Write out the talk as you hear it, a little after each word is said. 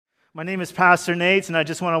My name is Pastor Nate, and I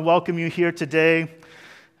just want to welcome you here today.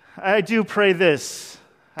 I do pray this,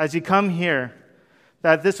 as you come here,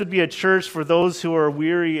 that this would be a church for those who are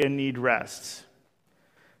weary and need rest.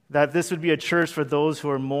 That this would be a church for those who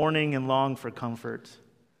are mourning and long for comfort.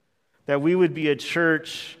 That we would be a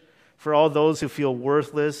church for all those who feel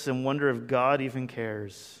worthless and wonder if God even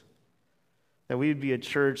cares. That we would be a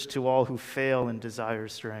church to all who fail and desire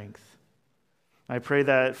strength. I pray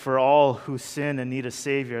that for all who sin and need a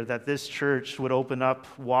Savior, that this church would open up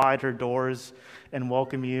wide her doors and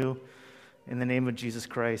welcome you in the name of Jesus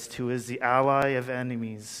Christ, who is the ally of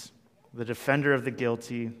enemies, the defender of the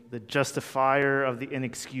guilty, the justifier of the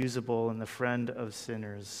inexcusable, and the friend of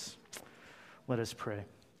sinners. Let us pray.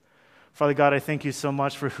 Father God, I thank you so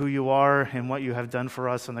much for who you are and what you have done for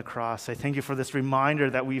us on the cross. I thank you for this reminder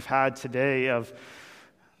that we've had today of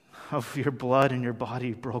your blood and your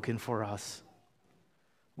body broken for us.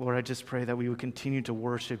 Lord, I just pray that we would continue to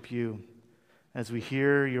worship you. As we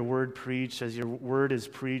hear your word preached, as your word is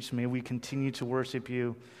preached, may we continue to worship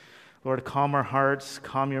you. Lord, calm our hearts,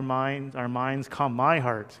 calm our minds, calm my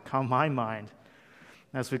heart, calm my mind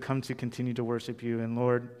as we come to continue to worship you. And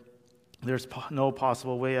Lord, there's no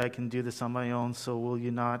possible way I can do this on my own, so will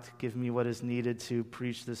you not give me what is needed to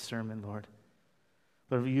preach this sermon, Lord?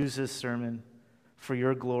 Lord, use this sermon for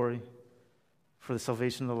your glory, for the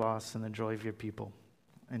salvation of the lost and the joy of your people.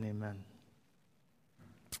 And amen.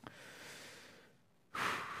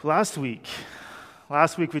 Last week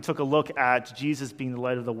we took a look at Jesus being the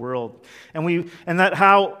light of the world. And that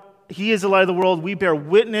how he is the light of the world, we bear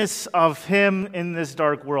witness of him in this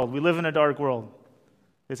dark world. We live in a dark world.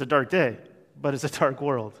 It's a dark day, but it's a dark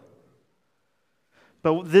world.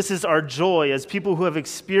 But this is our joy as people who have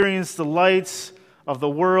experienced the lights of the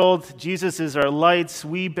world. Jesus is our lights.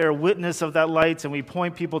 We bear witness of that light, and we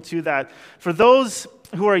point people to that. For those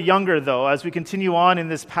who are younger, though, as we continue on in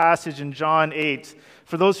this passage in John 8,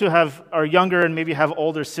 for those who are younger and maybe have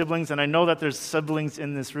older siblings, and I know that there's siblings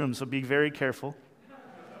in this room, so be very careful.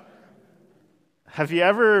 Have you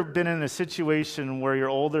ever been in a situation where your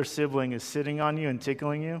older sibling is sitting on you and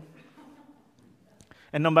tickling you?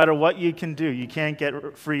 And no matter what you can do, you can't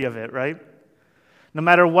get free of it, right? No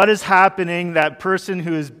matter what is happening, that person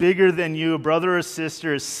who is bigger than you, a brother or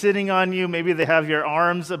sister, is sitting on you. Maybe they have your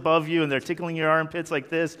arms above you and they're tickling your armpits like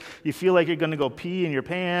this. You feel like you're going to go pee in your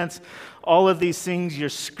pants. All of these things, you're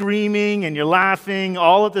screaming and you're laughing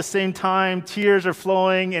all at the same time. Tears are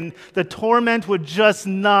flowing and the torment would just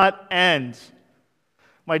not end.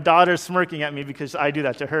 My daughter's smirking at me because I do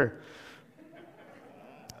that to her.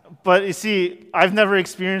 But you see, I've never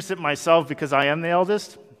experienced it myself because I am the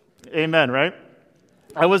eldest. Amen, right?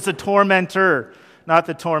 I was the tormentor, not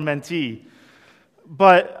the tormentee.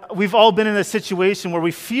 But we've all been in a situation where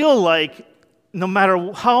we feel like no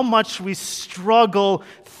matter how much we struggle,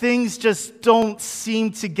 things just don't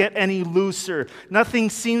seem to get any looser. Nothing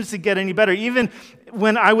seems to get any better. Even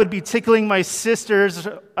when I would be tickling my sisters,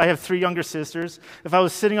 I have 3 younger sisters, if I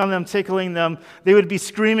was sitting on them, tickling them, they would be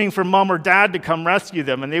screaming for mom or dad to come rescue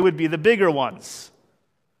them, and they would be the bigger ones.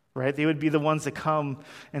 Right? They would be the ones that come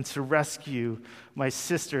and to rescue my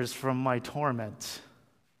sisters from my torment.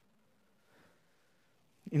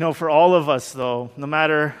 You know, for all of us, though, no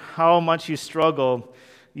matter how much you struggle,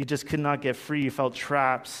 you just could not get free. You felt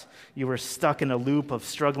trapped. You were stuck in a loop of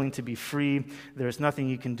struggling to be free. There's nothing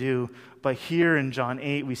you can do. But here in John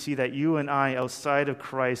 8, we see that you and I, outside of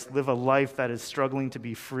Christ, live a life that is struggling to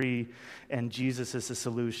be free, and Jesus is the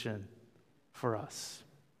solution for us.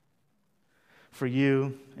 For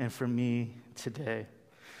you and for me today.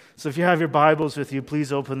 So if you have your Bibles with you,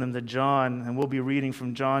 please open them to John, and we'll be reading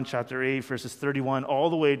from John chapter 8, verses 31, all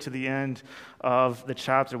the way to the end of the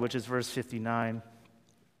chapter, which is verse 59.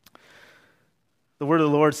 The word of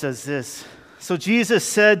the Lord says this: So Jesus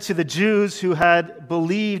said to the Jews who had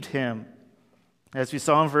believed him, as we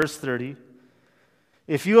saw in verse 30,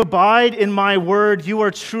 If you abide in my word, you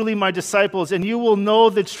are truly my disciples, and you will know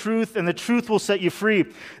the truth, and the truth will set you free.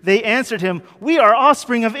 They answered him, We are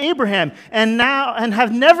offspring of Abraham, and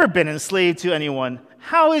have never been enslaved to anyone.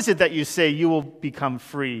 How is it that you say you will become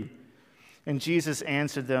free? And Jesus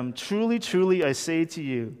answered them, Truly, truly, I say to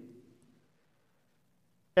you,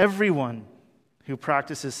 everyone who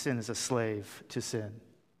practices sin is a slave to sin.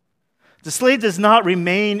 The slave does not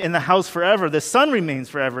remain in the house forever. The Son remains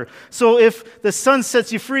forever. So if the Son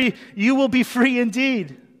sets you free, you will be free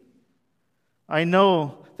indeed. I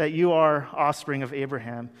know that you are offspring of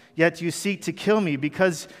Abraham, yet you seek to kill me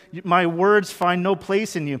because my words find no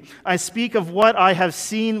place in you. I speak of what I have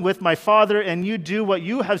seen with my Father, and you do what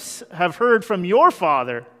you have heard from your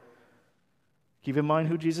father. Keep in mind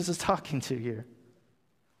who Jesus is talking to here.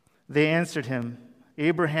 They answered him,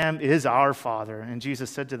 Abraham is our father." And Jesus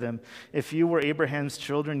said to them, "If you were Abraham's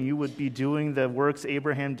children, you would be doing the works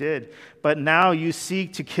Abraham did. But now you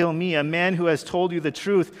seek to kill me, a man who has told you the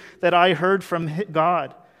truth that I heard from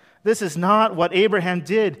God. This is not what Abraham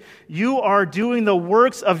did. You are doing the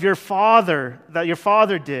works of your father, that your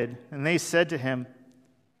father did." And they said to him,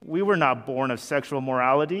 "We were not born of sexual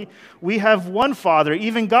morality. We have one Father,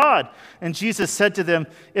 even God." And Jesus said to them,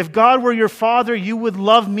 "If God were your Father, you would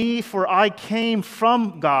love me, for I came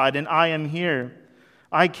from God and I am here.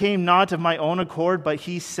 I came not of my own accord, but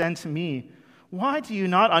he sent me. Why do you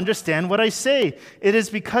not understand what I say? It is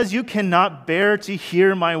because you cannot bear to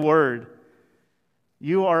hear my word.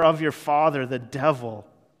 You are of your father, the devil,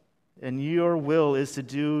 and your will is to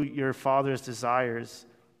do your father's desires.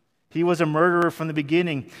 He was a murderer from the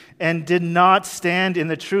beginning and did not stand in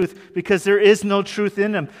the truth because there is no truth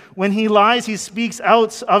in him. When he lies, he speaks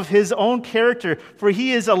out of his own character, for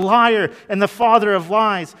he is a liar and the father of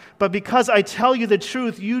lies. But because I tell you the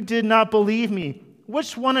truth, you did not believe me.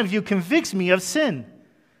 Which one of you convicts me of sin?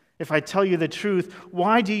 If I tell you the truth,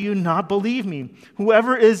 why do you not believe me?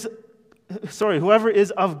 Whoever is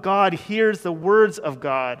of God hears the words of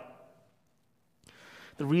God.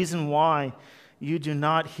 The reason why you do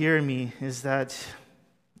not hear me is that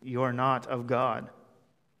you are not of God."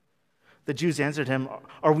 The Jews answered him,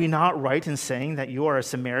 "Are we not right in saying that you are a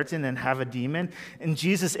Samaritan and have a demon?" And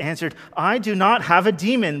Jesus answered, "I do not have a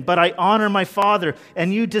demon, but I honor my Father,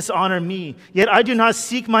 and you dishonor me. Yet I do not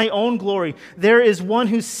seek my own glory. There is one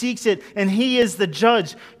who seeks it, and he is the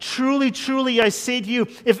judge. Truly, truly, I say to you,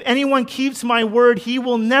 if anyone keeps my word, he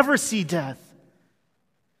will never see death."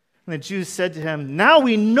 And the Jews said to him, "Now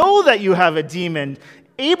we know that you have a demon.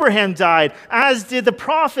 Abraham died, as did the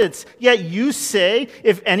prophets. Yet you say,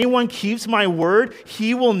 if anyone keeps my word,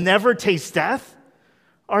 he will never taste death?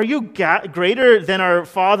 Are you greater than our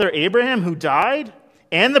father Abraham, who died?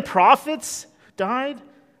 And the prophets died?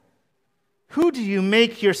 Who do you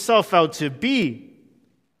make yourself out to be?"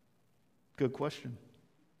 Good question.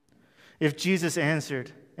 Jesus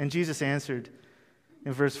answered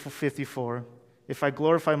in verse 54, "If I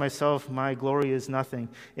glorify myself, my glory is nothing.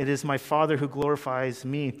 It is my Father who glorifies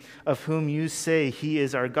me, of whom you say he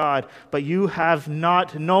is our God. But you have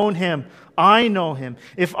not known him. I know him.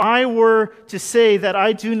 If I were to say that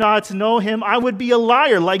I do not know him, I would be a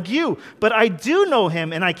liar like you. But I do know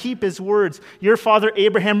him, and I keep his words. Your father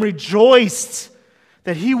Abraham rejoiced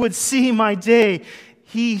that he would see my day.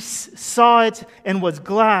 He saw it and was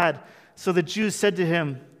glad." So the Jews said to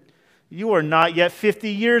him, "You are not yet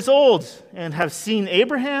 50 years old and have seen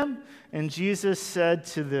Abraham?" And Jesus said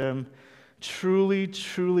to them, "Truly,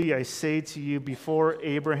 truly, I say to you, before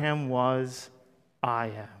Abraham was, I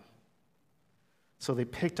am." So they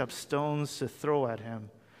picked up stones to throw at him,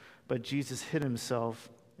 but Jesus hid himself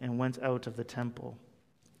and went out of the temple.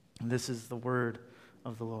 And this is the word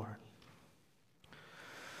of the Lord.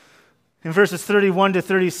 In verses 31 to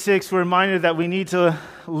 36, we're reminded that we need to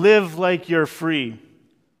live like you're free.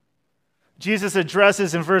 Jesus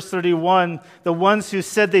addresses in verse 31 the ones who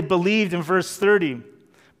said they believed in verse 30.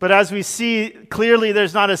 But as we see, clearly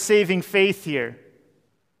there's not a saving faith here.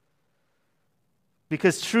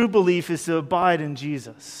 Because true belief is to abide in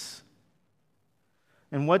Jesus.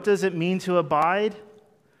 And what does it mean to abide?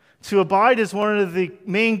 To abide is one of the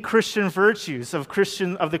main Christian virtues of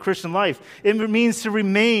the Christian life. It means to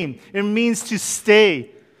remain. It means to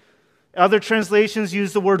stay. Other translations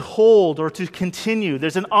use the word hold or to continue.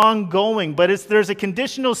 There's an ongoing, but there's a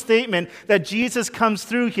conditional statement that Jesus comes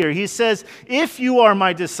through here. He says, if you are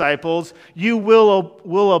my disciples, you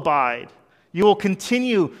will abide. You will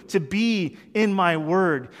continue to be in my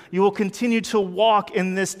word. You will continue to walk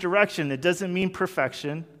in this direction. It doesn't mean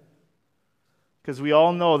perfection, because we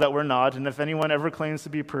all know that we're not. And if anyone ever claims to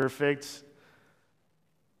be perfect,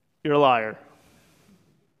 you're a liar.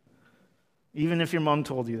 Even if your mom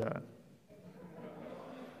told you that.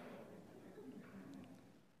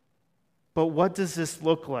 But what does this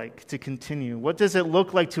look like to continue? What does it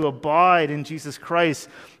look like to abide in Jesus Christ?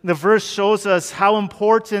 The verse shows us how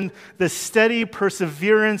important the steady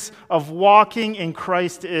perseverance of walking in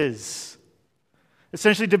Christ is.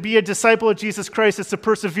 Essentially, to be a disciple of Jesus Christ is to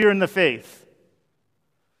persevere in the faith,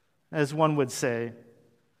 as one would say.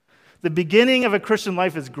 The beginning of a Christian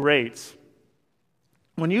life is great.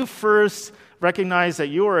 When you first recognize that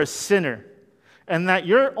you are a sinner, and that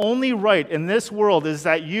your only right in this world is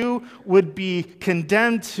that you would be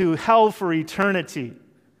condemned to hell for eternity.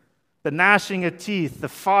 The gnashing of teeth, the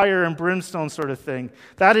fire and brimstone sort of thing.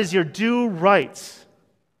 That is your due right.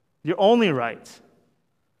 Your only right.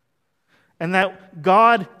 and that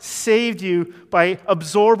God saved you by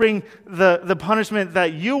absorbing the punishment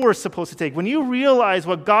that you were supposed to take. When you realize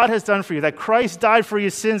what God has done for you, that Christ died for your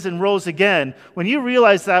sins and rose again, when you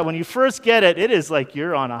realize that, when you first get it, it is like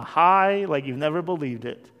you're on a high, like you've never believed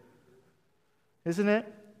it. Isn't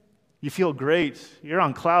it? You feel great. You're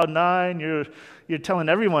on cloud nine. You're telling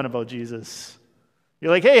everyone about Jesus. You're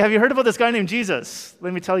like, hey, have you heard about this guy named Jesus?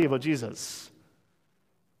 Let me tell you about Jesus.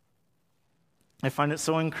 I find it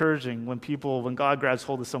so encouraging when God grabs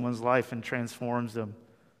hold of someone's life and transforms them.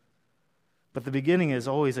 But the beginning is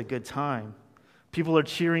always a good time. People are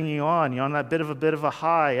cheering you on. You're on that bit of a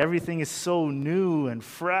high. Everything is so new and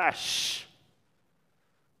fresh.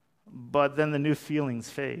 But then the new feelings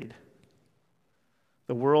fade.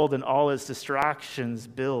 The world and all its distractions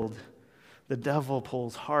build. The devil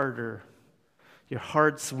pulls harder. Your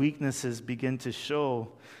heart's weaknesses begin to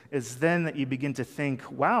show. It's then that you begin to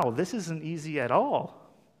think, wow, this isn't easy at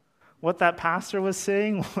all. What that pastor was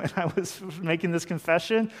saying when I was making this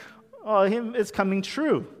confession, it's coming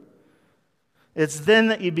true. It's then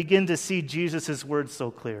that you begin to see Jesus' words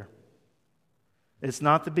so clear. It's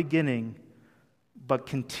not the beginning, but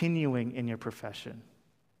continuing in your profession.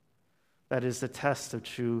 That is the test of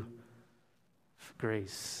true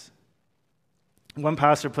grace. One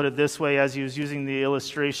pastor put it this way as he was using the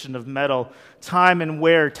illustration of metal. Time and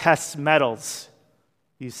wear tests metals,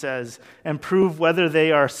 he says, and prove whether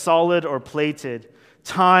they are solid or plated.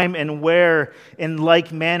 Time and wear, in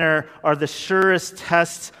like manner, are the surest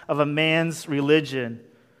tests of a man's religion.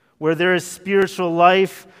 Where there is spiritual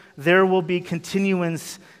life, there will be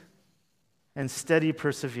continuance and steady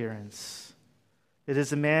perseverance. It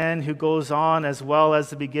is a man who goes on as well as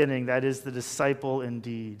the beginning, that is the disciple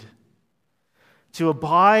indeed. To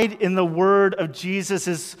abide in the word of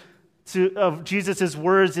Jesus'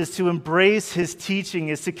 words is to embrace his teaching,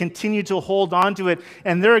 is to continue to hold on to it.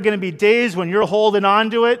 And there are going to be days when you're holding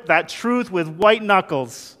on to it, that truth with white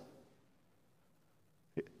knuckles.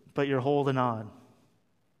 But you're holding on.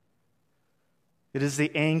 It is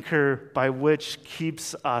the anchor by which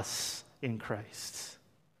keeps us in Christ.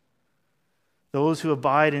 Those who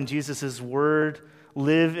abide in Jesus' word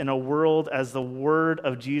live in a world as the word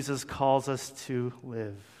of Jesus calls us to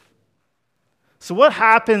live. So what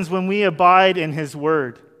happens when we abide in his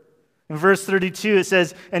word? In verse 32 it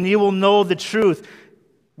says, and you will know the truth.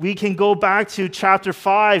 We can go back to chapter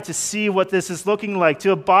 5 to see what this is looking like.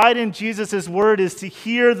 To abide in Jesus' word is to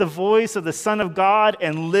hear the voice of the Son of God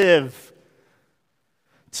and live.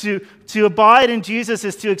 To abide in Jesus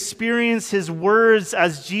is to experience his words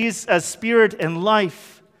as spirit and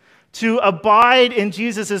life. To abide in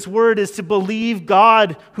Jesus' word is to believe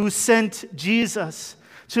God who sent Jesus.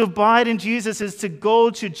 To abide in Jesus is to go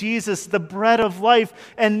to Jesus, the bread of life,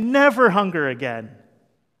 and never hunger again.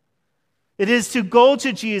 It is to go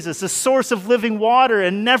to Jesus, the source of living water,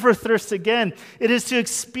 and never thirst again. It is to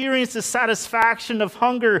experience the satisfaction of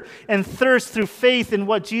hunger and thirst through faith in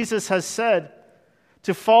what Jesus has said.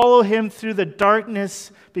 To follow him through the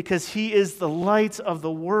darkness because he is the light of the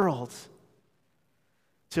world.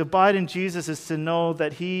 To abide in Jesus is to know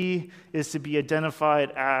that he is to be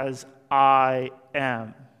identified as I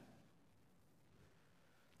am.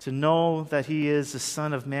 To know that he is the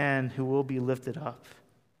Son of Man who will be lifted up.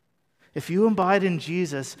 If you abide in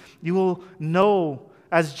Jesus, you will know,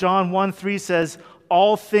 as John 1:3 says,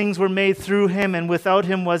 all things were made through him, and without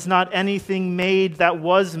him was not anything made that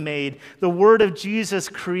was made. The word of Jesus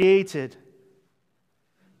created.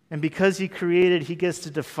 And because he created, he gets to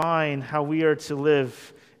define how we are to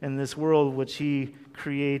live in this world which he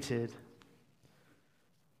created.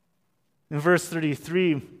 In verse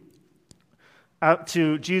 33,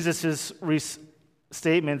 to Jesus'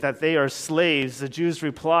 statement that they are slaves, the Jews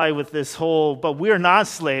reply with this whole, but we are not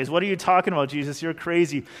slaves. What are you talking about, Jesus? You're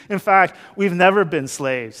crazy. In fact, we've never been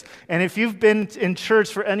slaves. And if you've been in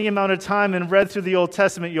church for any amount of time and read through the Old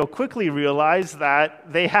Testament, you'll quickly realize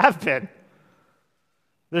that they have been.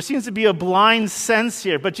 There seems to be a blind sense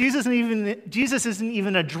here, but Jesus isn't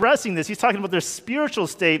even addressing this. He's talking about their spiritual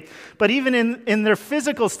state, but even in their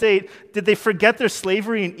physical state, did they forget their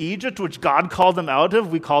slavery in Egypt, which God called them out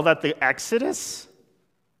of? We call that the Exodus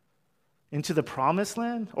into the promised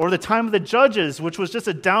land, or the time of the judges, which was just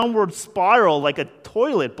a downward spiral like a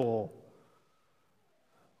toilet bowl,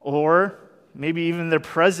 or maybe even their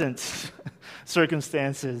present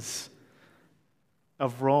circumstances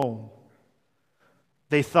of Rome.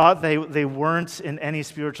 They thought they weren't in any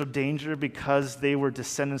spiritual danger because they were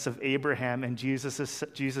descendants of Abraham, and Jesus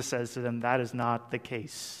says to them, that is not the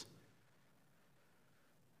case.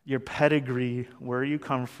 Your pedigree, where you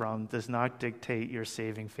come from, does not dictate your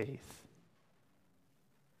saving faith.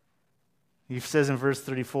 He says in verse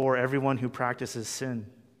 34, everyone who practices sin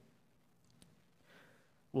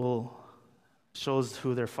shows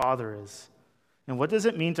who their father is. And what does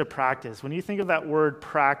it mean to practice? When you think of that word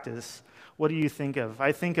practice, what do you think of?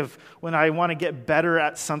 I think of when I want to get better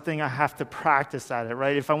at something, I have to practice at it,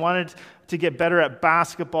 right? If I wanted to get better at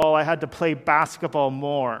basketball, I had to play basketball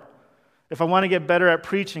more. If I want to get better at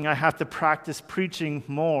preaching, I have to practice preaching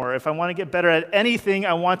more. If I want to get better at anything,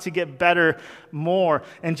 I want to get better more.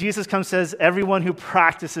 And Jesus comes and says, everyone who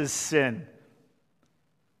practices sin.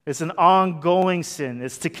 It's an ongoing sin.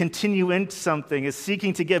 It's to continue into something. It's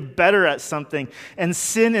seeking to get better at something. And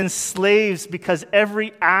sin enslaves because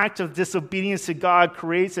every act of disobedience to God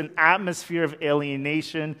creates an atmosphere of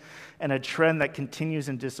alienation and a trend that continues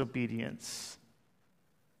in disobedience.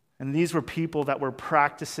 And these were people that were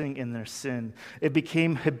practicing in their sin. It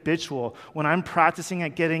became habitual. When I'm practicing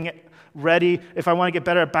at getting ready, if I want to get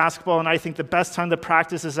better at basketball, and I think the best time to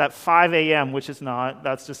practice is at 5 a.m., which is not,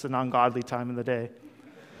 that's just an ungodly time of the day.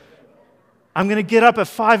 I'm going to get up at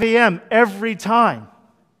 5 a.m. every time.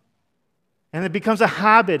 And it becomes a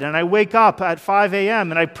habit, and I wake up at 5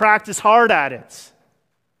 a.m. and I practice hard at it.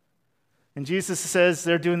 And Jesus says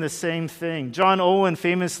they're doing the same thing. John Owen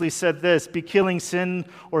famously said this, be killing sin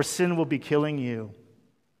or sin will be killing you.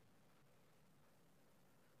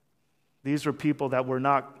 These were people that were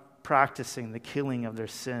not practicing the killing of their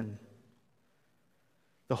sin.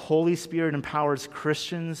 The Holy Spirit empowers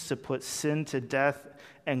Christians to put sin to death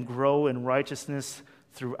and grow in righteousness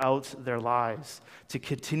throughout their lives. To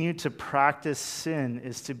continue to practice sin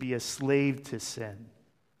is to be a slave to sin,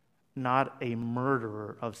 not a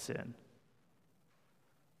murderer of sin.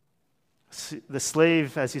 The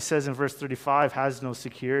slave, as he says in verse 35, has no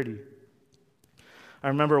security. I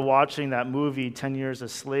remember watching that movie, 10 Years a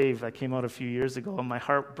Slave, that came out a few years ago, and my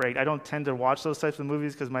heart broke. I don't tend to watch those types of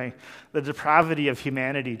movies because the depravity of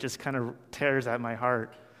humanity just kind of tears at my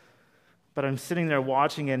heart. But I'm sitting there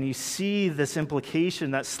watching it, and you see this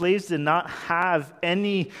implication that slaves did not have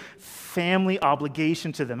any family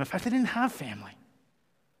obligation to them. In fact, they didn't have family.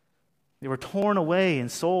 They were torn away and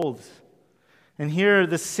sold. And here,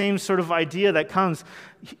 the same sort of idea that comes.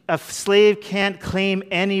 A slave can't claim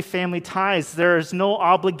any family ties. There is no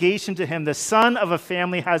obligation to him. The son of a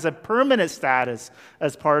family has a permanent status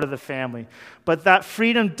as part of the family. But that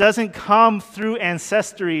freedom doesn't come through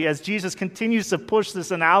ancestry, as Jesus continues to push this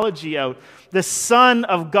analogy out. The Son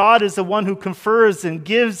of God is the one who confers and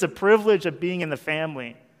gives the privilege of being in the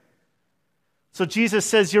family. So Jesus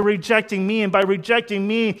says, you're rejecting me, and by rejecting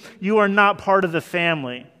me, you are not part of the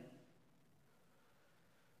family.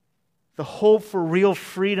 The hope for real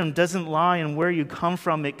freedom doesn't lie in where you come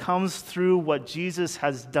from. It comes through what Jesus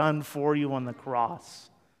has done for you on the cross.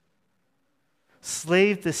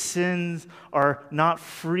 Slaves to sins are not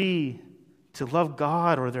free to love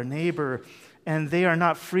God or their neighbor, and they are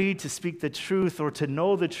not free to speak the truth or to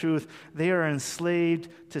know the truth. They are enslaved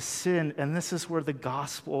to sin, and this is where the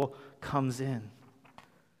gospel comes in.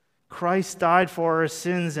 Christ died for our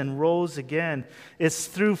sins and rose again. It's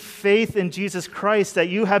through faith in Jesus Christ that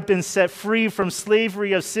you have been set free from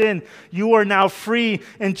slavery of sin. You are now free,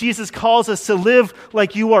 and Jesus calls us to live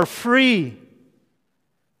like you are free.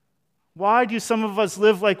 Why do some of us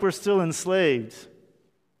live like we're still enslaved?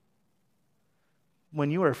 When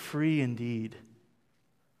you are free indeed.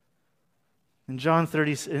 In John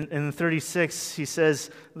 36, he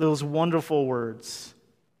says those wonderful words.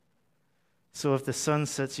 So if the Son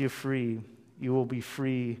sets you free, you will be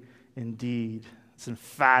free indeed. It's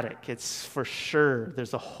emphatic. It's for sure.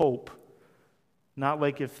 There's a hope. Not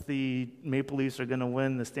like if the Maple Leafs are going to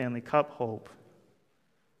win the Stanley Cup hope.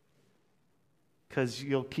 Because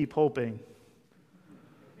you'll keep hoping.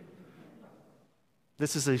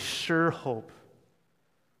 This is a sure hope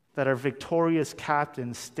that our victorious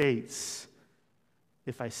captain states,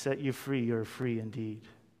 if I set you free, you're free indeed.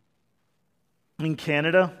 In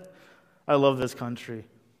Canada, I love this country.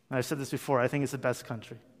 I've said this before. I think it's the best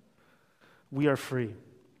country. We are free.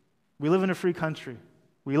 We live in a free country.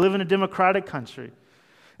 We live in a democratic country.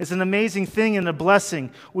 It's an amazing thing and a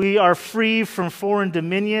blessing. We are free from foreign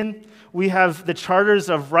dominion. We have the charters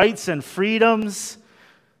of rights and freedoms.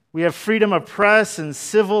 We have freedom of press and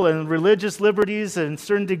civil and religious liberties in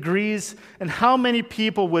certain degrees. And how many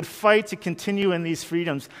people would fight to continue in these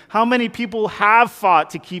freedoms? How many people have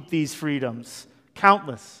fought to keep these freedoms?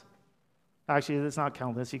 Countless. Actually, it's not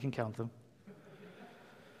countless. You can count them.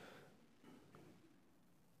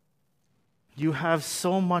 You have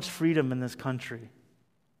so much freedom in this country.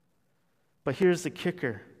 But here's the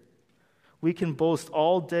kicker. We can boast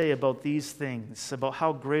all day about these things, about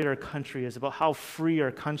how great our country is, about how free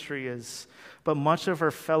our country is. But much of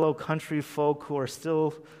our fellow country folk who are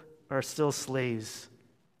still are still slaves,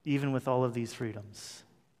 even with all of these freedoms.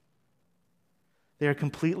 They are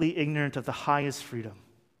completely ignorant of the highest freedom,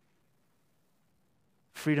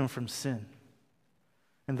 freedom from sin.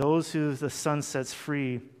 And those who the Son sets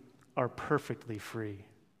free are perfectly free.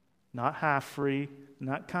 Not half free,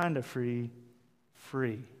 not kind of free,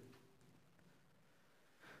 free.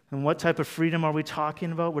 And what type of freedom are we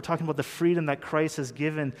talking about? We're talking about the freedom that Christ has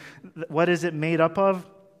given. What is it made up of?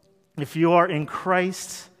 If you are in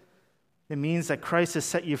Christ, it means that Christ has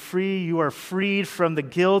set you free. You are freed from the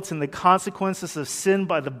guilt and the consequences of sin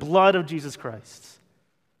by the blood of Jesus Christ.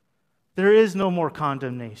 There is no more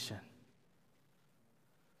condemnation.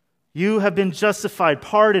 You have been justified,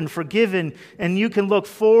 pardoned, forgiven, and you can look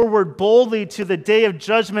forward boldly to the day of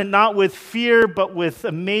judgment, not with fear, but with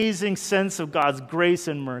amazing sense of God's grace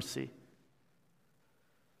and mercy.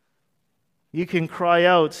 You can cry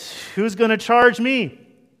out, "Who's going to charge me?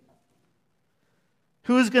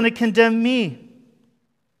 Who's going to condemn me?"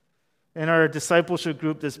 In our discipleship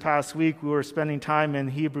group this past week, we were spending time in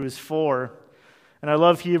Hebrews 4. And I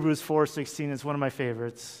love Hebrews 4:16. It's one of my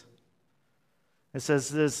favorites. It says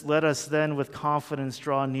this, "Let us then with confidence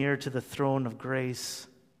draw near to the throne of grace,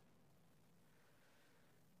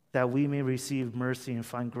 that we may receive mercy and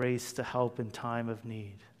find grace to help in time of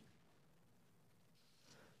need."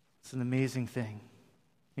 It's an amazing thing.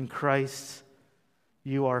 In Christ,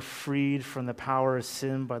 you are freed from the power of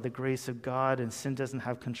sin by the grace of God, and sin doesn't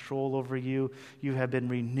have control over you. You have been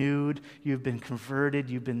renewed. You've been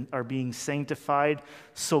converted. Are being sanctified.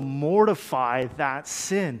 So mortify that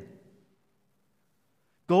sin.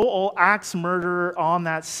 Go all axe murderer on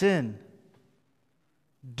that sin.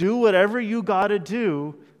 Do whatever you got to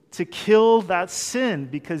do to kill that sin,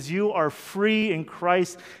 because you are free in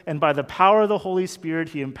Christ, and by the power of the Holy Spirit,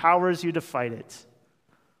 He empowers you to fight it.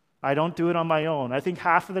 I don't do it on my own. I think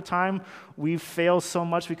half of the time we fail so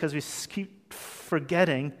much because we keep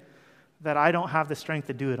forgetting that I don't have the strength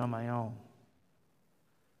to do it on my own.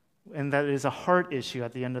 And that is a heart issue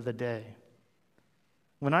at the end of the day.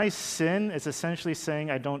 When I sin, it's essentially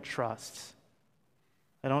saying I don't trust.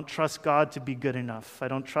 I don't trust God to be good enough. I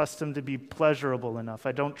don't trust Him to be pleasurable enough.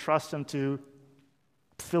 I don't trust Him to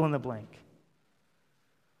fill in the blank.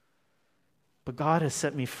 But God has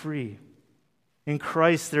set me free. In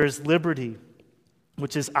Christ, there is liberty,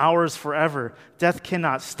 which is ours forever. Death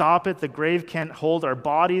cannot stop it. The grave can't hold our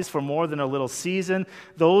bodies for more than a little season.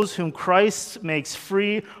 Those whom Christ makes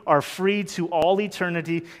free are free to all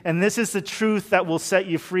eternity. And this is the truth that will set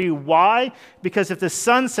you free. Why? Because if the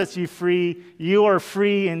Son sets you free, you are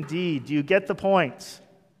free indeed. Do you get the point?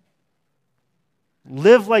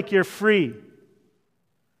 Live like you're free,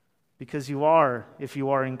 because you are if you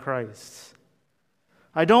are in Christ.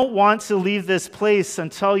 I don't want to leave this place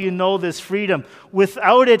until you know this freedom.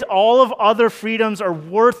 Without it, all of other freedoms are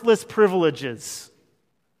worthless privileges.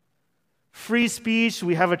 Free speech,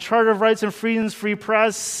 we have a Charter of Rights and Freedoms, free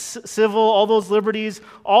press, civil, all those liberties.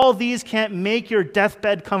 All these can't make your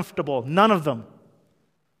deathbed comfortable. None of them.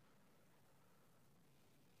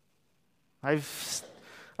 I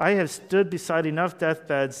have stood beside enough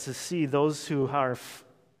deathbeds to see those who are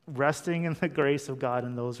resting in the grace of God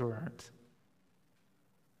and those who aren't.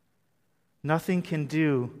 Nothing can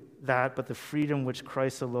do that but the freedom which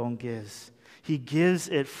Christ alone gives. He gives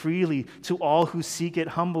it freely to all who seek it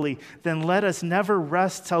humbly. Then let us never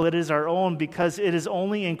rest till it is our own, because it is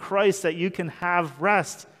only in Christ that you can have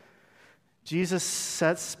rest. Jesus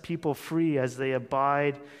sets people free as they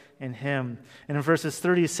abide in Him. And in verses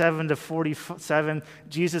 37 to 47,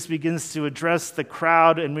 Jesus begins to address the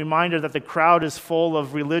crowd and reminder that the crowd is full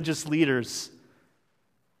of religious leaders.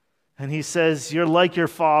 And He says, "You're like your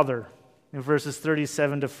father." In verses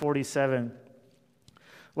 37 to 47.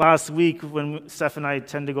 Last week, when Steph and I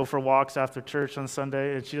tend to go for walks after church on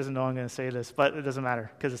Sunday, and she doesn't know I'm going to say this, but it doesn't matter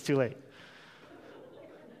because it's too late.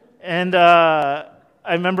 And I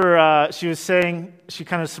remember she was saying, she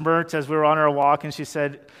kind of smirked as we were on our walk, and she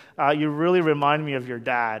said, "You really remind me of your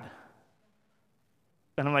dad."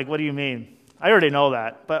 And I'm like, "What do you mean?" I already know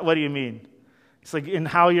that, but what do you mean? It's like in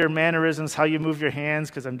how your mannerisms, how you move your hands,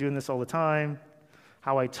 because I'm doing this all the time,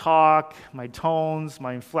 how I talk, my tones,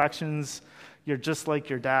 my inflections, you're just like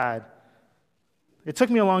your dad. It took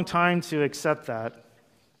me a long time to accept that.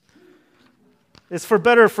 It's for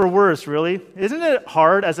better or for worse, really. Isn't it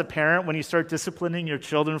hard as a parent when you start disciplining your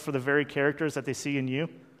children for the very characters that they see in you?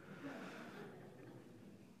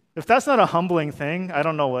 If that's not a humbling thing, I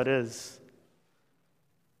don't know what is.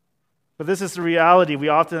 But this is the reality. We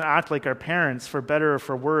often act like our parents, for better or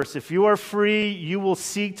for worse. If you are free, you will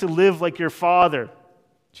seek to live like your Father,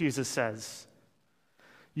 Jesus says.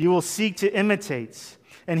 You will seek to imitate.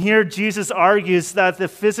 And here Jesus argues that the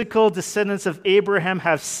physical descendants of Abraham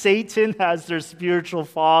have Satan as their spiritual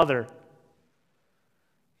father.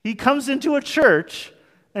 He comes into a church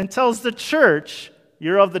and tells the church,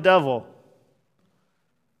 you're of the devil.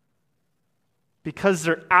 Because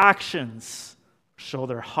their actions show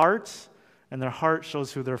their hearts, and their heart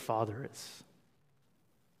shows who their father is.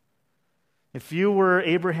 If you were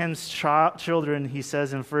Abraham's children, he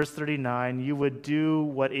says in verse 39, you would do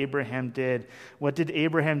what Abraham did. What did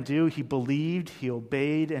Abraham do? He believed, he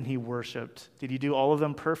obeyed, and he worshiped. Did he do all of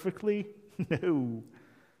them perfectly? No.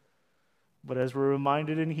 But as we're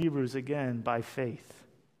reminded in Hebrews again, by faith.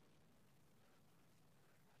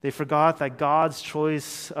 They forgot that God's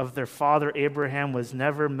choice of their father Abraham was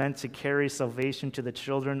never meant to carry salvation to the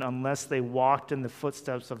children unless they walked in the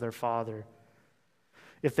footsteps of their father.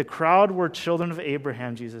 If the crowd were children of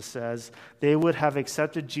Abraham, Jesus says, they would have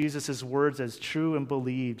accepted Jesus' words as true and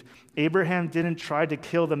believed. Abraham didn't try to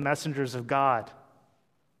kill the messengers of God.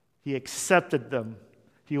 He accepted them.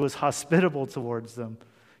 He was hospitable towards them.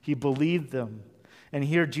 He believed them. And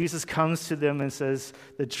here Jesus comes to them and says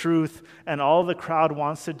the truth, and all the crowd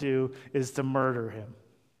wants to do is to murder him.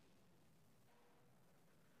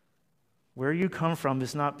 Where you come from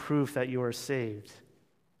is not proof that you are saved.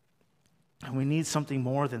 And we need something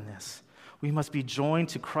more than this. We must be joined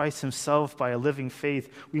to Christ himself by a living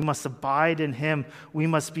faith. We must abide in him. We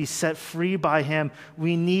must be set free by him.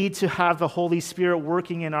 We need to have the Holy Spirit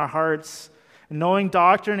working in our hearts. Knowing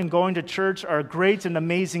doctrine and going to church are great and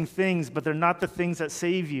amazing things, but they're not the things that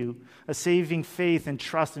save you. A saving faith and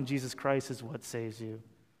trust in Jesus Christ is what saves you.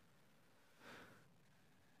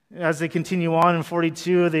 As they continue on in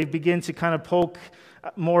 42, they begin to kind of poke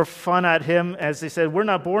more fun at him as they said, we're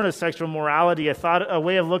not born of sexual morality. I thought a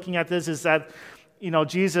way of looking at this is that,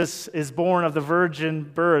 Jesus is born of the virgin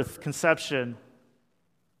birth, conception.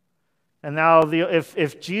 And now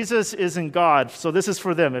if Jesus isn't God, so this is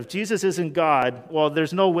for them. If Jesus isn't God, well,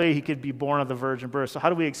 there's no way he could be born of the virgin birth. So how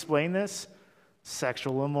do we explain this?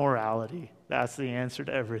 Sexual immorality. That's the answer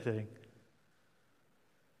to everything.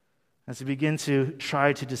 As we begin to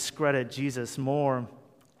try to discredit Jesus more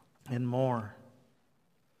and more.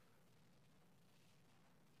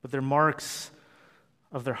 But their marks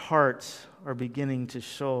of their hearts are beginning to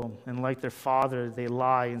show. And like their father, they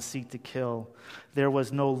lie and seek to kill. There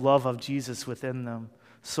was no love of Jesus within them.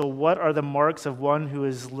 So what are the marks of one who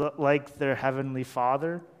is like their heavenly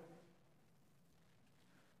Father?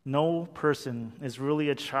 No person is really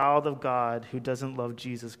a child of God who doesn't love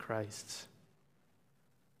Jesus Christ.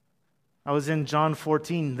 I was in John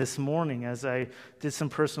 14 this morning as I did some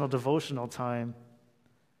personal devotional time.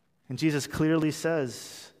 And Jesus clearly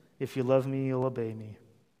says, if you love me, you'll obey me.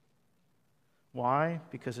 Why?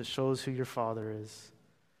 Because it shows who your Father is.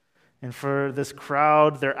 And for this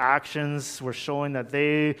crowd, their actions were showing that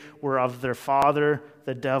they were of their father,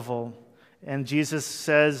 the devil. And Jesus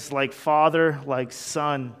says, like Father, like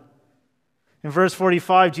Son. In verse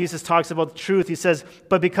 45, Jesus talks about the truth. He says,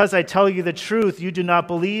 but because I tell you the truth, you do not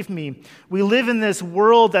believe me. We live in this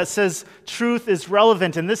world that says truth is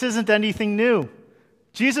relevant, and this isn't anything new.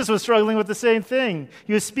 Jesus was struggling with the same thing.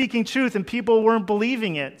 He was speaking truth, and people weren't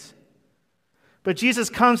believing it. But Jesus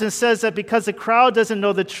comes and says that because the crowd doesn't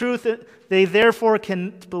know the truth, they therefore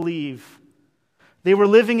can't believe. They were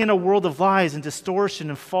living in a world of lies and distortion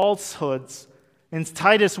and falsehoods. In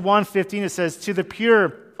Titus 1:15 it says, to the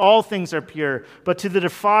pure, all things are pure, but to the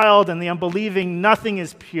defiled and the unbelieving, nothing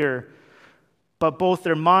is pure. But both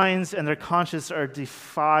their minds and their conscience are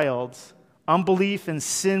defiled. Unbelief and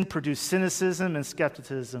sin produce cynicism and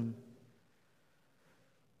skepticism.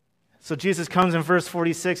 So Jesus comes in verse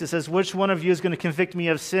 46. It says, which one of you is going to convict me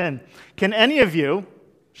of sin? Can any of you,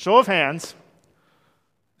 show of hands,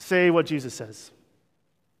 say what Jesus says?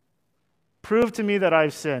 Prove to me that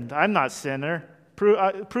I've sinned. I'm not sinner.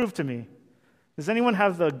 Prove to me. Does anyone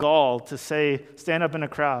have the gall to say, stand up in a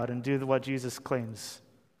crowd and do what Jesus claims?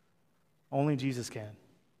 Only Jesus can.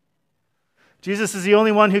 Jesus is the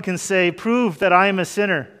only one who can say, prove that I am a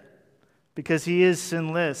sinner, because he is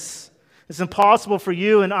sinless. It's impossible for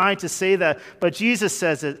you and I to say that, but Jesus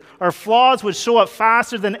says it. Our flaws would show up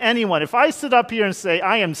faster than anyone. If I stood up here and say,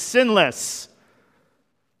 I am sinless,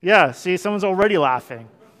 yeah, see, someone's already laughing.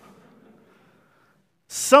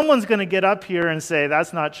 Someone's going to get up here and say,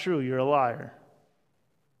 that's not true, you're a liar.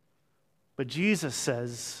 But Jesus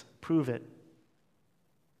says, prove it.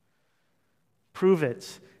 Prove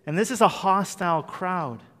it. And this is a hostile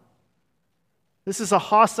crowd. This is a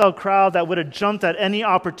hostile crowd that would have jumped at any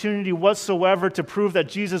opportunity whatsoever to prove that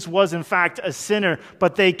Jesus was in fact a sinner,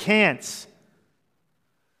 but they can't.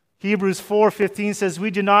 Hebrews 4:15 says,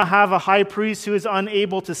 "We do not have a high priest who is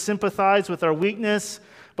unable to sympathize with our weakness,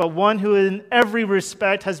 but one who in every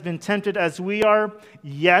respect has been tempted as we are,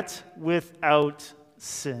 yet without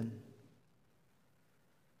sin."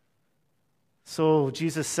 So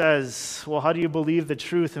Jesus says, well, how do you believe the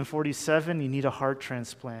truth in 47? You need a heart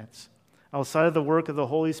transplant. Outside of the work of the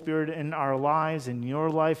Holy Spirit in our lives, in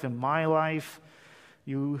your life, in my life,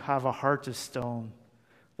 you have a heart of stone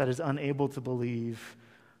that is unable to believe.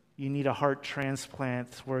 You need a heart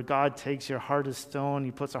transplant where God takes your heart of stone,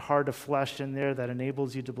 He puts a heart of flesh in there that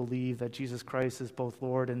enables you to believe that Jesus Christ is both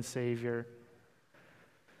Lord and Savior.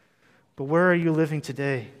 But where are you living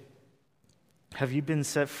today? Have you been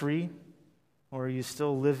set free, or are you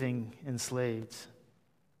still living enslaved?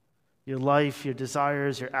 Your life, your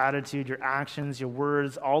desires, your attitude, your actions, your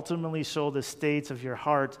words ultimately show the states of your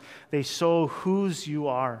heart. They show whose you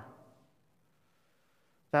are.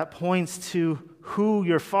 That points to who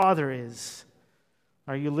your Father is.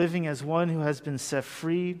 Are you living as one who has been set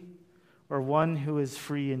free, or one who is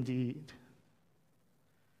free indeed?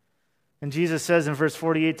 And Jesus says in verse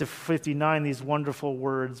 48 to 59 these wonderful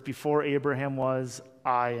words, "Before Abraham was,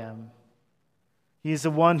 I am." He is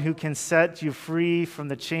the one who can set you free from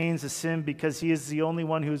the chains of sin because He is the only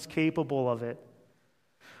one who is capable of it.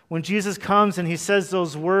 When Jesus comes and He says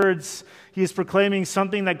those words, He is proclaiming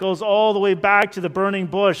something that goes all the way back to the burning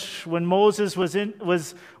bush when Moses was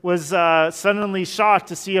suddenly shocked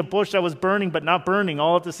to see a bush that was burning but not burning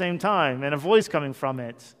all at the same time, and a voice coming from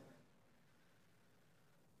it,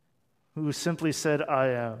 who simply said, "I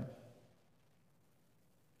am."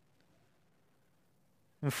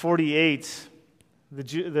 In 48,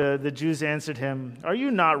 the Jews answered Him, "Are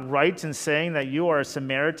you not right in saying that you are a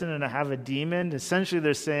Samaritan and have a demon?" Essentially,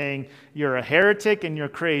 they're saying, you're a heretic and you're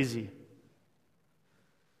crazy.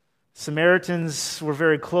 Samaritans were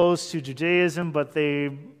very close to Judaism, but they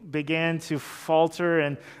began to falter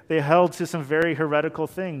and they held to some very heretical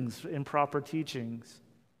things, improper teachings.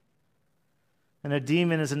 And a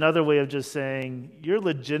demon is another way of just saying, you're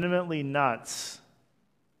legitimately nuts.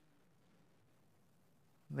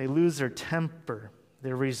 They lose their temper.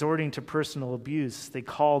 They're resorting to personal abuse. They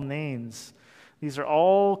call names. These are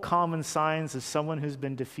all common signs of someone who's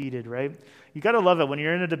been defeated, right? You got to love it when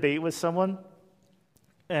you're in a debate with someone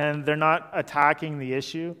and they're not attacking the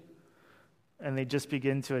issue and they just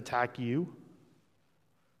begin to attack you.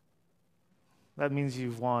 That means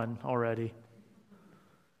you've won already.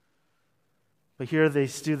 But here they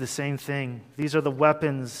do the same thing. These are the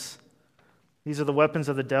weapons. These are the weapons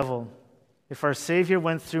of the devil. If our Savior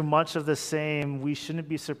went through much of the same, we shouldn't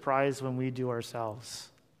be surprised when we do ourselves.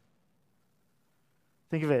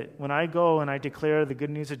 Think of it. When I go and I declare the good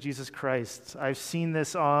news of Jesus Christ, I've seen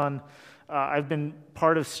this I've been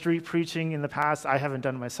part of street preaching in the past. I haven't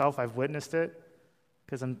done it myself. I've witnessed it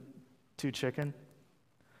because I'm too chicken.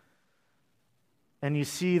 And you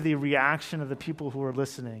see the reaction of the people who are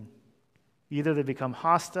listening. Either they become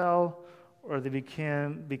hostile or they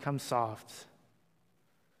become soft.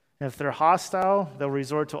 And if they're hostile, they'll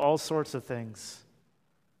resort to all sorts of things.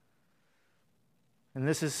 And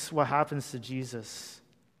this is what happens to Jesus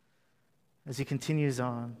as He continues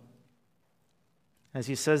on. As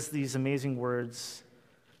He says these amazing words,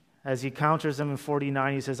 as He counters them in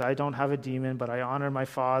 49, He says, "I don't have a demon, but I honor my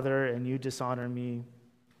Father, and you dishonor me."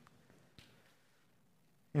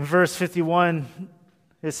 In verse 51,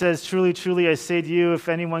 it says, "Truly, truly, I say to you, if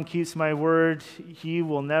anyone keeps my word, he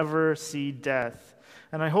will never see death."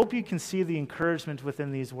 And I hope you can see the encouragement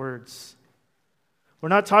within these words. We're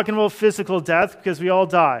not talking about physical death because we all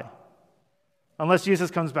die, unless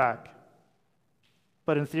Jesus comes back.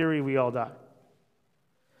 But in theory, we all die.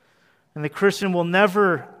 And the Christian will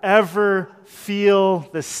never, ever feel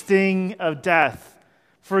the sting of death.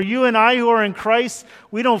 For you and I who are in Christ,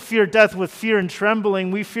 we don't fear death with fear and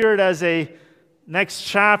trembling. We fear it as a next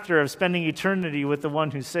chapter of spending eternity with the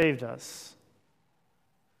one who saved us.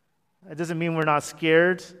 It doesn't mean we're not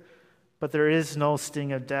scared, but there is no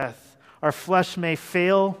sting of death. Our flesh may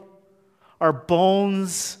fail. Our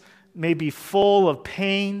bones may be full of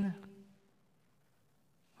pain.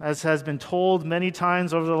 As has been told many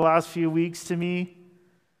times over the last few weeks to me,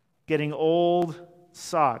 getting old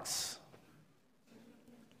sucks.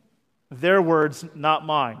 Their words, not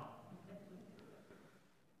mine.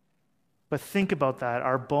 But think about that.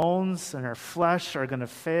 Our bones and our flesh are going to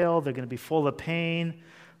fail. They're going to be full of pain.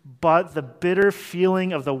 But the bitter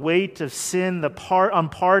feeling of the weight of sin, the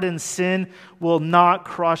unpardoned sin, will not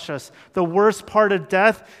crush us. The worst part of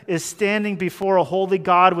death is standing before a holy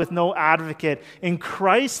God with no advocate. In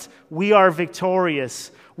Christ, we are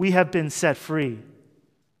victorious. We have been set free.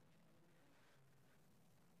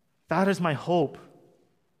 That is my hope.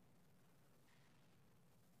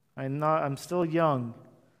 I'm still young.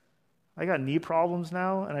 I got knee problems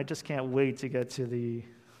now, and I just can't wait to get to the...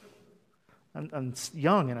 I'm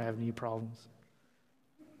young and I have knee problems.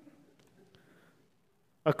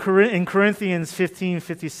 In Corinthians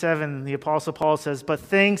 15:57, the Apostle Paul says, "But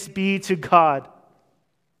thanks be to God,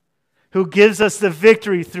 who gives us the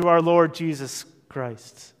victory through our Lord Jesus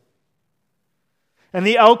Christ." And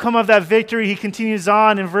the outcome of that victory, he continues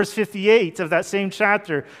on in verse 58 of that same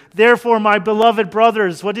chapter. "Therefore, my beloved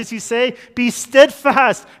brothers," what does he say? "Be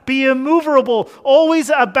steadfast, be immovable, always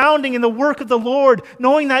abounding in the work of the Lord,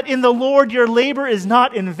 knowing that in the Lord your labor is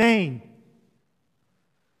not in vain."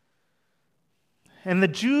 And the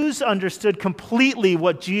Jews understood completely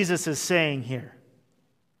what Jesus is saying here.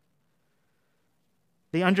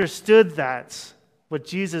 They understood that, what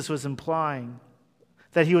Jesus was implying.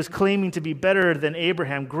 That he was claiming to be better than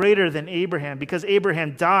Abraham, greater than Abraham, because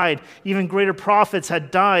Abraham died. Even greater prophets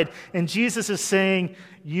had died. And Jesus is saying,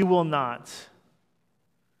 you will not.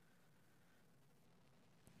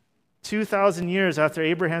 2,000 years after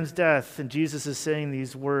Abraham's death, and Jesus is saying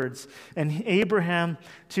these words. And Abraham,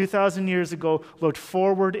 2,000 years ago, looked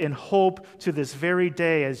forward in hope to this very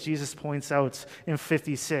day, as Jesus points out in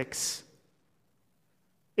 56.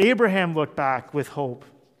 Abraham looked back with hope.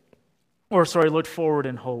 Looked forward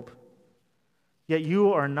in hope. Yet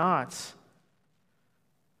you are not.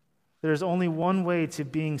 There's only one way to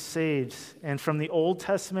being saved. And from the Old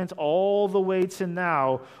Testament all the way to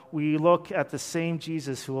now, we look at the same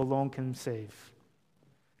Jesus who alone can save.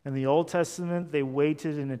 In the Old Testament, they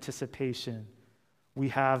waited in anticipation. We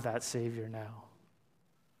have that Savior now.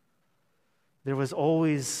 There was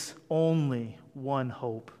always only one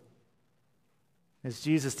hope. As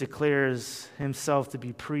Jesus declares himself to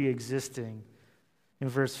be pre-existing. In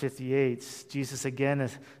verse 58, Jesus again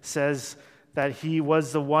says that he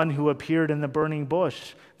was the one who appeared in the burning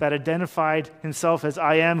bush, that identified himself as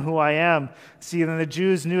I am who I am. See, then the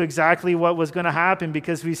Jews knew exactly what was going to happen,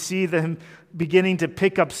 because we see them beginning to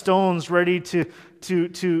pick up stones ready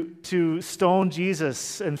to stone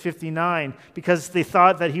Jesus in 59, because they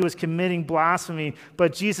thought that he was committing blasphemy.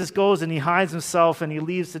 But Jesus goes and he hides himself and he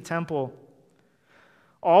leaves the temple.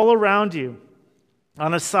 All around you,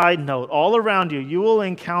 on a side note, all around you, you will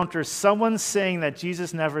encounter someone saying that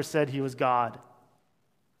Jesus never said he was God.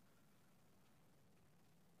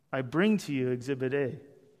 I bring to you Exhibit A.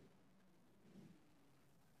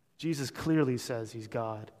 Jesus clearly says he's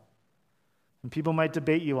God. And people might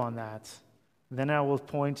debate you on that. Then I will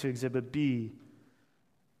point to Exhibit B.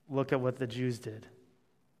 Look at what the Jews did.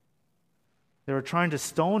 They were trying to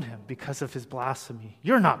stone him because of his blasphemy.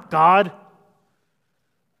 You're not God.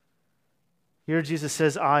 Here Jesus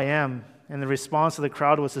says, I am, and the response of the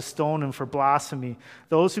crowd was to stone him for blasphemy.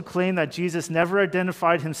 Those who claim that Jesus never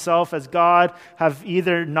identified himself as God have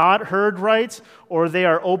either not heard right, or they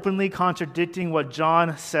are openly contradicting what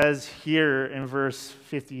John says here in verse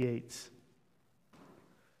 58.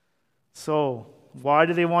 So, why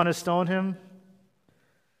do they want to stone him?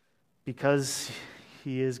 Because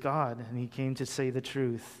he is God, and he came to say the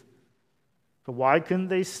truth. But why couldn't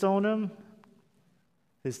they stone him?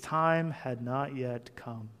 His time had not yet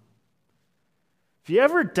come. If you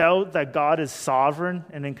ever doubt that God is sovereign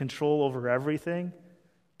and in control over everything,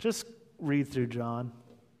 just read through John.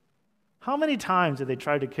 How many times did they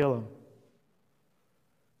try to kill him?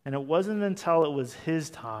 And it wasn't until it was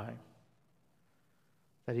his time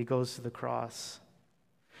that he goes to the cross.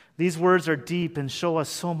 These words are deep and show us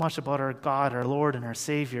so much about our God, our Lord, and our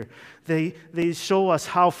Savior. They show us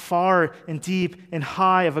how far and deep and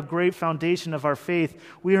high of a great foundation of our faith.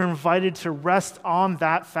 We are invited to rest on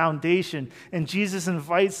that foundation. And Jesus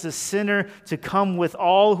invites the sinner to come with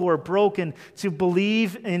all who are broken, to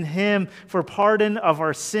believe in him for pardon of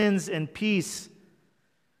our sins and peace.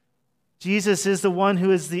 Jesus is the one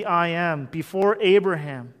who is the I am. Before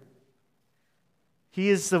Abraham, he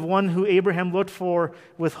is the one who Abraham looked for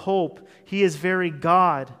with hope. He is very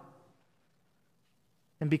God.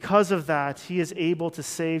 And because of that, he is able to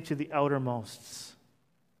save to the outermost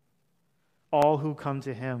all who come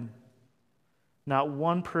to him. Not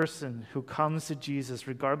one person who comes to Jesus,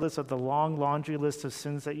 regardless of the long laundry list of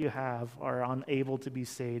sins that you have, are unable to be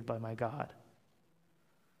saved by my God.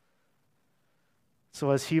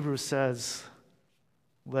 So as Hebrews says,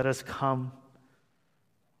 let us come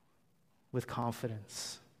with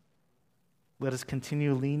confidence. Let us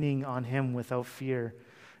continue leaning on him without fear.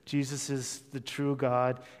 Jesus is the true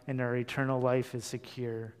God, and our eternal life is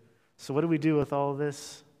secure. So what do we do with all of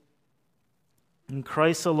this? In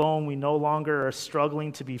Christ alone, we no longer are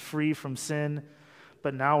struggling to be free from sin,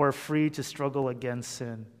 but now we're free to struggle against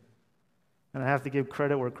sin. And I have to give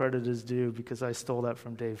credit where credit is due, because I stole that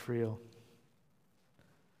from Dave Friel.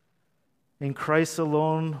 In Christ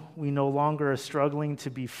alone, we no longer are struggling to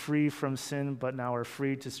be free from sin, but now are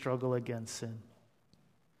free to struggle against sin.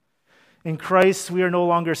 In Christ, we are no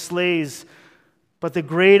longer slaves, but the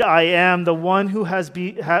great I Am, the one who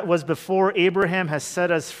was before Abraham, has set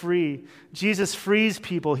us free. Jesus frees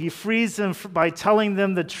people. He frees them by telling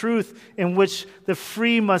them the truth in which the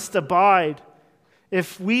free must abide.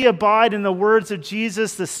 If we abide in the words of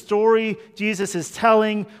Jesus, the story Jesus is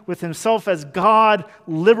telling with himself as God,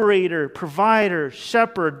 liberator, provider,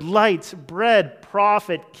 shepherd, light, bread,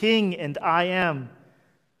 prophet, king, and I Am,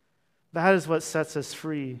 that is what sets us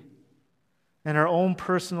free. In our own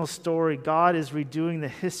personal story, God is redoing the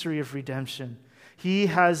history of redemption. He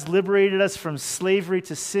has liberated us from slavery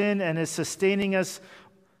to sin and is sustaining us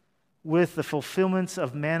with the fulfillment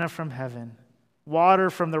of manna from heaven,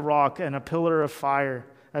 water from the rock, and a pillar of fire,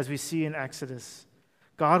 as we see in Exodus.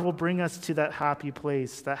 God will bring us to that happy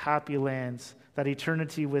place, that happy land, that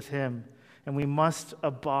eternity with him. And we must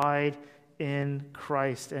abide in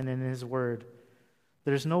Christ and in his word.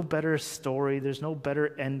 There's no better story, there's no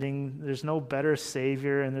better ending, there's no better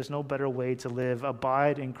Savior, and there's no better way to live.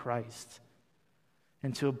 Abide in Christ.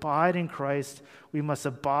 And to abide in Christ, we must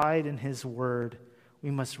abide in his word. We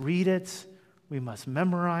must read it, we must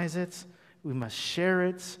memorize it, we must share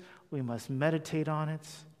it, we must meditate on it.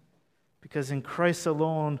 Because in Christ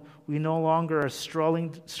alone, we no longer are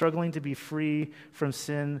struggling to be free from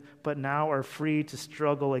sin, but now are free to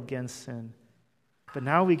struggle against sin. But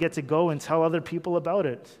now we get to go and tell other people about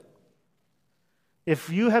it. If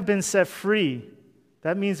you have been set free,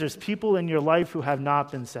 that means there's people in your life who have not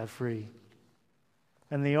been set free.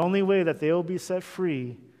 And the only way that they will be set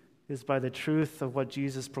free is by the truth of what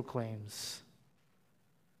Jesus proclaims.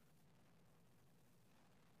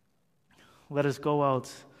 Let us go out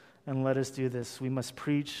and let us do this. We must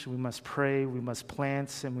preach, we must pray, we must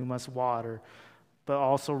plant, and we must water, but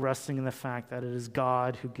also resting in the fact that it is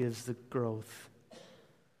God who gives the growth.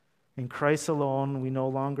 In Christ alone, we no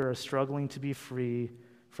longer are struggling to be free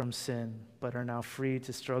from sin, but are now free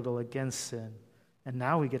to struggle against sin. And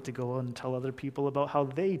now we get to go out and tell other people about how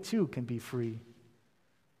they too can be free.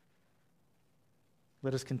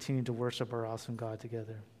 Let us continue to worship our awesome God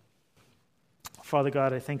together. Father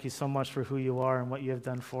God, I thank you so much for who you are and what you have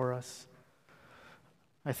done for us.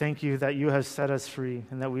 I thank you that you have set us free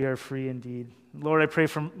and that we are free indeed. Lord, I pray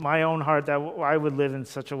from my own heart that I would live in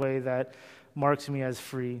such a way that marks me as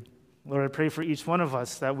free. Lord, I pray for each one of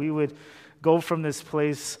us that we would go from this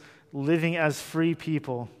place living as free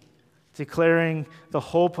people, declaring the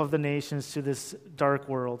hope of the nations to this dark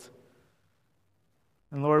world.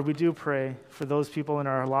 And Lord, we do pray for those people in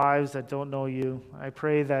our lives that don't know you. I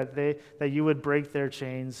pray that you would break their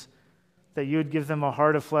chains, that you would give them a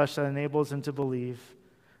heart of flesh that enables them to believe,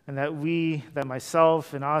 and that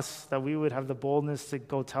myself and us, that we would have the boldness to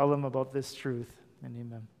go tell them about this truth. And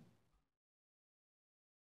amen.